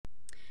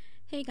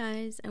Hey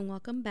guys, and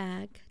welcome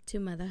back to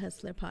Mother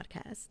Hustler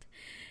Podcast.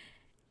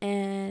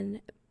 And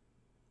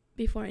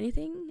before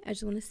anything, I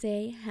just want to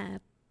say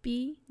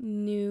Happy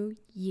New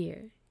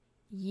Year.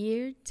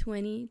 Year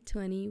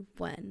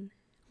 2021.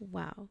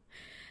 Wow.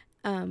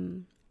 I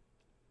don't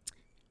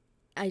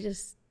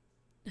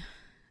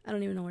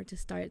even know where to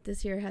start.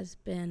 This year has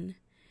been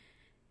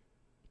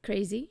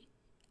crazy,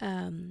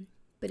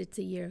 but it's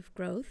a year of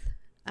growth.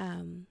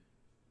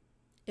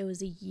 It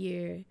was a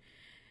year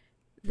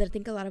that I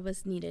think a lot of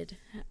us needed.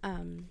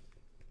 And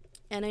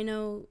I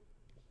know,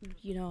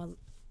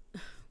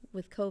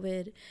 with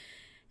COVID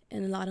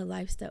and a lot of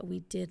lives that we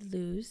did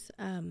lose,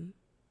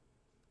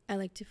 I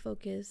like to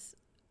focus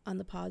on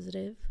the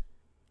positive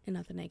and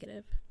not the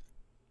negative.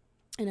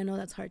 And I know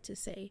that's hard to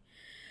say,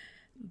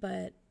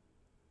 but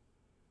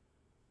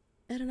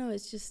I don't know.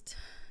 It's just,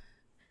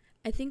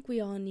 I think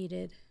we all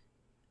needed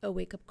a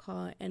wake-up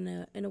call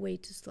and a way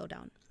to slow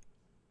down.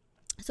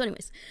 So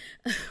anyways,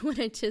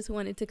 I just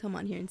wanted to come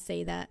on here and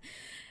say that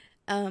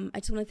I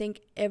just want to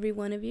thank every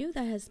one of you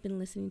that has been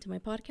listening to my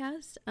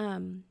podcast.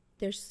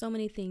 There's so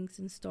many things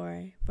in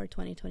store for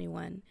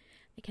 2021.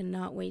 I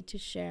cannot wait to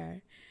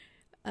share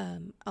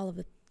all of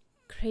the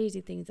crazy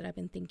things that I've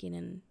been thinking,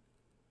 and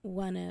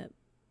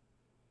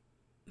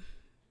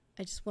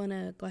I just want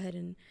to go ahead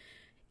and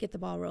get the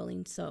ball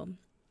rolling. So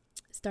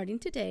starting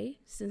today,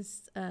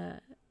 since it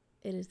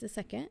is the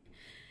 2nd,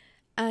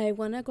 I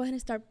want to go ahead and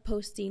start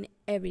posting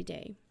every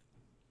day.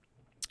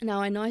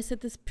 Now, I know I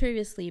said this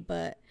previously,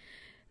 but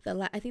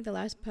I think the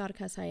last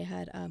podcast I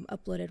had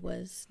uploaded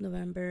was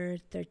November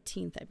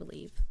 13th, I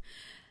believe.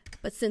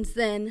 But since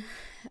then,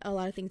 a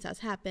lot of things has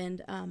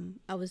happened.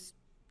 I was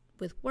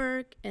with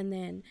work, and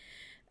then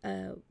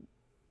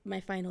my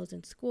finals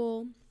in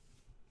school.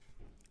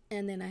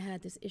 And then I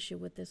had this issue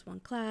with this one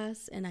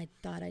class, and I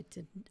thought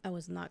I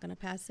was not going to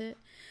pass it.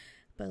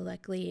 But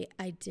luckily,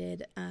 I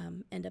did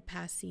end up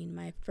passing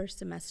my first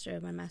semester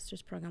of my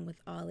master's program with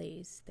all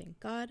A's.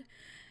 Thank God,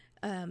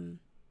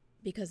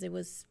 because it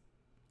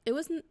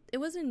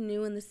wasn't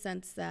new in the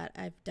sense that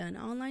I've done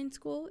online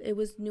school. It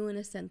was new in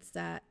a sense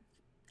that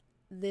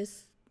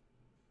this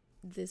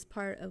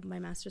part of my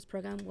master's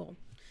program, well,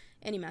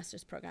 any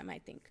master's program, I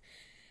think,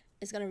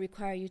 is going to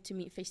require you to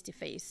meet face to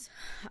face,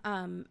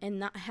 and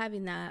not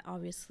having that,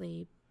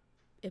 obviously,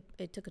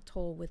 it took a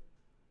toll with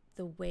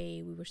the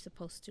way we were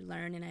supposed to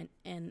learn,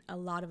 and a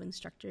lot of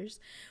instructors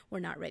were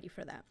not ready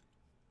for that.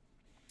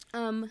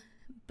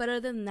 But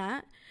other than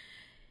that,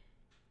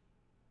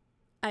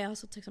 I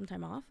also took some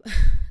time off.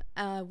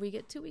 We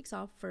get 2 weeks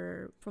off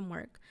from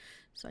work,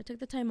 so I took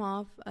the time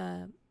off,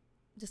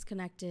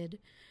 disconnected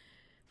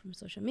from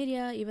social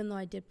media. Even though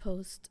I did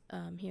post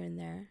here and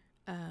there,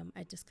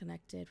 I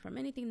disconnected from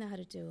anything that had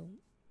to do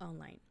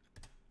online,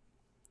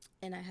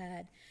 and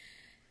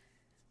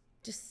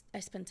I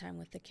spent time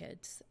with the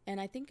kids.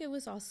 And I think it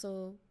was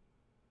also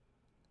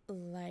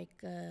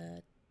like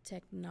a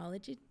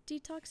technology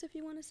detox, if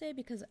you want to say,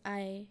 because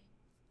I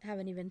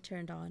haven't even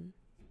turned on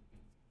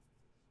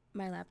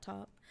my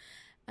laptop.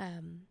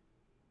 And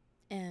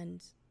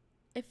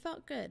it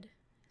felt good.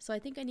 So I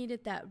think I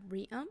needed that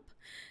re-ump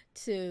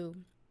to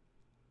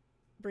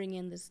bring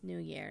in this new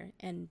year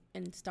and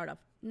start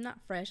off,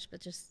 not fresh,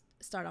 but just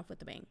start off with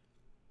a bang.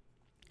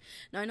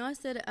 Now, I know I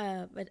said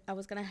I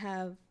was going to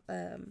have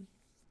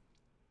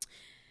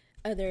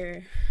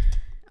I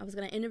was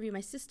going to interview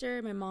my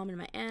sister, my mom, and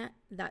my aunt.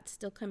 That's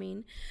still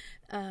coming.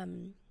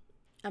 I'm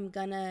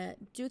going to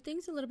do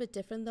things a little bit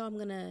different,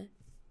 though.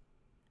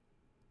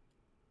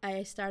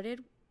 I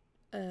started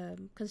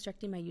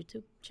constructing my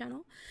YouTube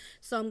channel.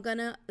 So I'm going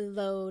to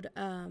load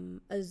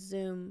a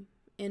Zoom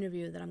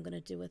interview that I'm going to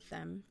do with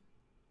them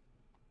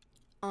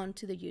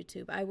onto the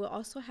YouTube. I will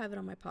also have it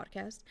on my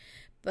podcast,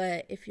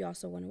 but if you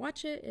also want to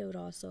watch it, it would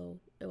also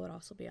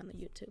be on the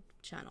YouTube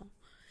channel.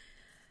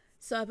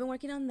 So I've been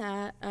working on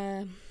that.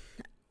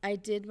 I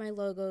did my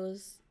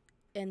logos,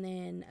 and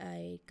then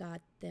I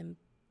got them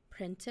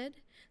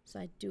printed.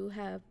 So I do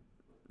have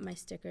my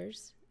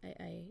stickers.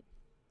 I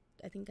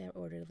think I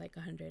ordered like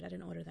 100. I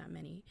didn't order that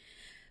many.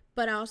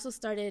 But I also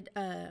started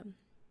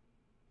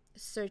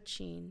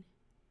searching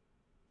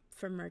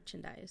for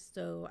merchandise.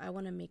 So I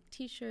want to make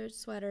t-shirts,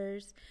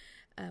 sweaters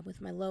with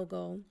my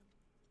logo.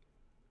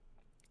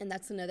 And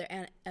that's another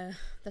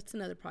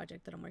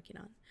project that I'm working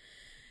on.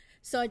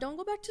 So I don't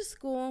go back to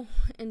school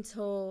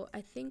until I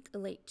think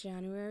late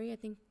January. I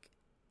think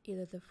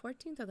either the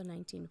 14th or the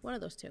 19th, one of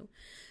those two.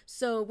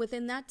 So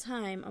within that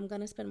time, I'm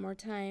going to spend more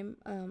time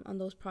on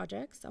those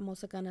projects. I'm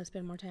also going to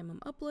spend more time on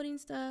uploading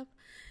stuff.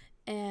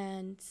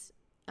 And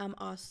I'm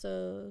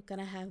also going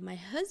to have my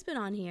husband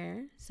on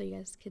here so you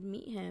guys can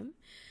meet him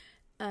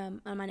on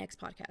my next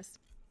podcast.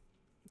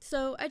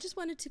 So I just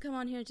wanted to come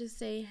on here to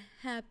say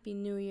Happy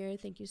New Year.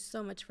 Thank you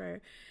so much for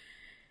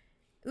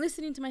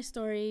listening to my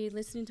story,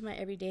 listening to my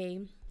everyday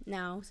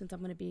now, since I'm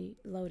going to be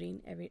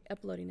uploading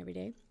every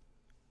day.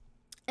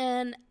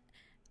 And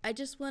I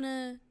just want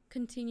to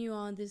continue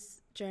on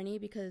this journey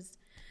because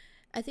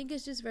I think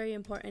it's just very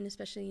important,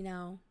 especially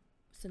now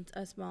since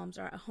us moms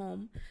are at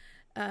home.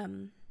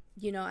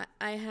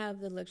 I have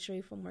the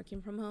luxury from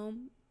working from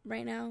home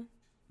right now,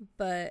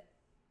 but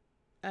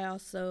I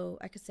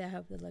could say I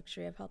have the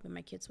luxury of helping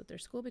my kids with their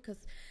school because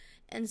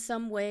in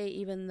some way,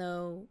 even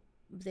though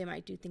they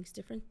might do things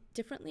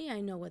differently,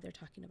 I know what they're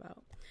talking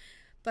about.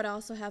 But I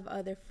also have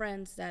other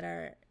friends that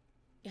are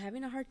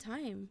having a hard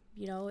time.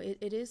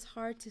 It is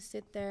hard to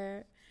sit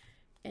there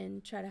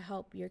and try to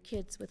help your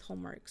kids with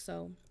homework.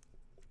 So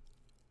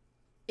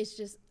it's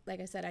just, like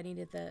I said, I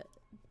needed the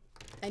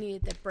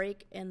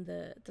break and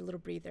the little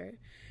breather.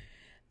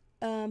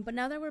 But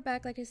now that we're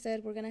back, like I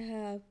said, I'm gonna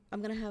have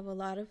I have a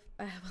lot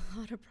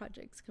of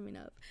projects coming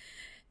up.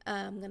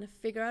 I'm gonna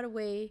figure out a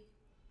way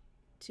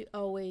to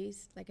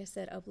always, like I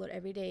said, upload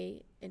every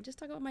day and just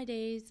talk about my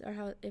days, or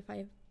how if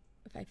I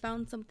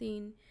found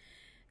something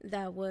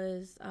that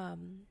was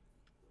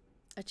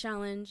a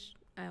challenge.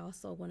 I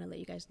also want to let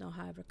you guys know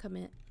how I overcome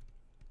it.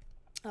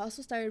 I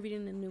also started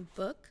reading a new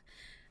book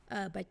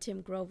by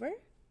Tim Grover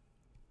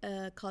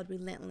called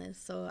Relentless.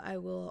 So I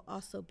will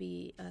also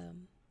be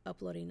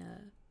uploading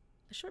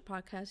a short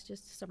podcast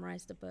just to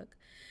summarize the book,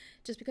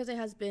 just because it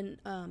has been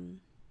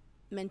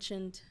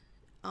mentioned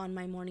on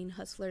my Morning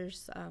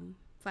Hustlers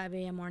 5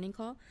 a.m. morning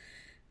call.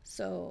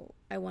 So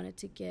I wanted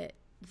to get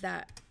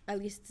that, at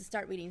least to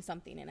start reading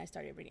something, and I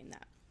started reading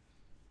that.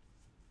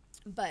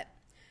 But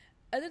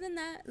other than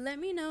that, let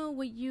me know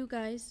what you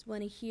guys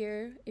want to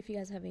hear. If you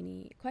guys have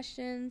any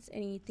questions,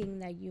 anything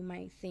that you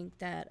might think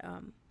that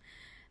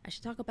I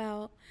should talk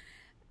about,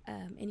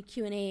 any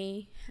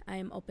Q&A,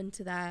 I'm open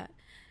to that.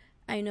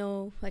 I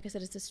know, like I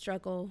said, it's a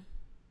struggle.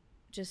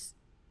 Just,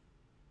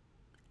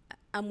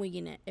 I'm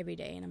winging it every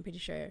day, and I'm pretty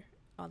sure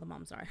all the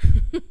moms are.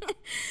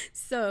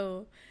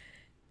 So,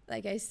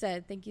 like I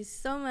said, thank you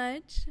so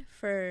much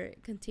for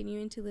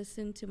continuing to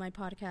listen to my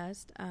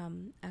podcast.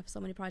 I have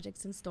so many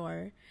projects in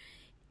store.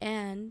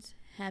 And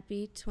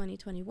happy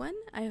 2021.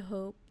 I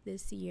hope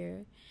this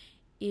year,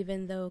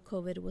 even though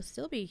COVID will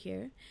still be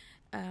here,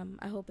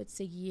 I hope it's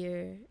a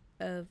year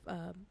of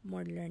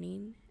more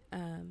learning,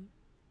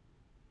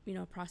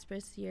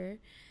 prosperous year.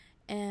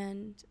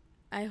 And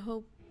I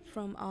hope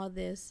from all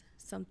this,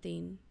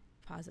 something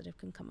positive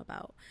can come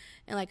about.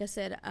 And like I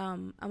said,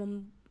 I'm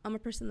a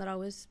person that I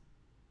always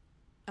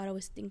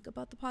think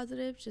about the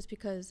positive, just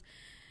because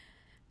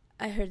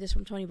I heard this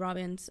from Tony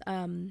Robbins.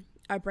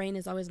 Our brain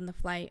is always in the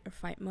flight or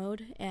fight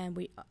mode,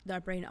 and our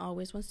brain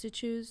always wants to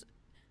choose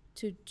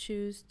to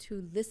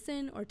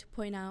listen or to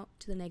point out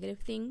to the negative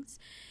things.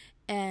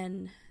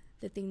 And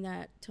the thing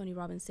that Tony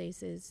Robbins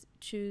says is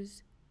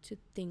choose to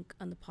think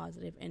on the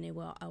positive, and it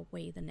will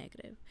outweigh the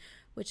negative,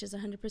 which is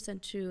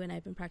 100% true. And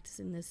I've been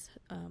practicing this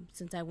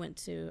since I went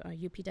to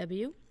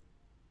UPW,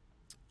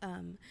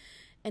 and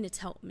it's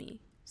helped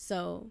me.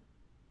 So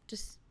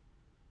just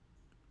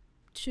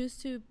choose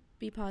to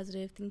be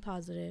positive, think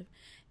positive,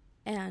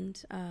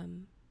 and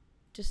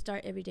just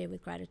start every day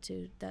with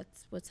gratitude.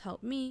 That's what's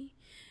helped me.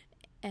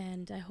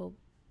 And I hope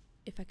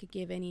if I could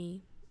give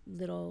any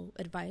little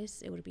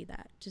advice, it would be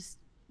that. Just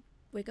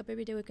wake up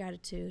every day with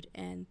gratitude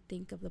and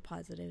think of the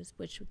positives,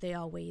 which they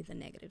outweigh the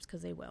negatives,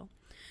 because they will.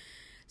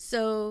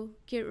 So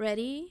get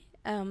ready.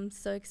 I'm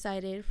so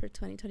excited for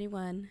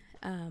 2021.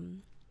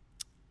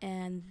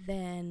 And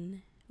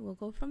then we'll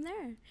go from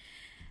there.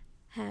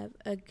 Have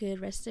a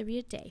good rest of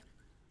your day.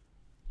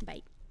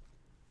 Bye.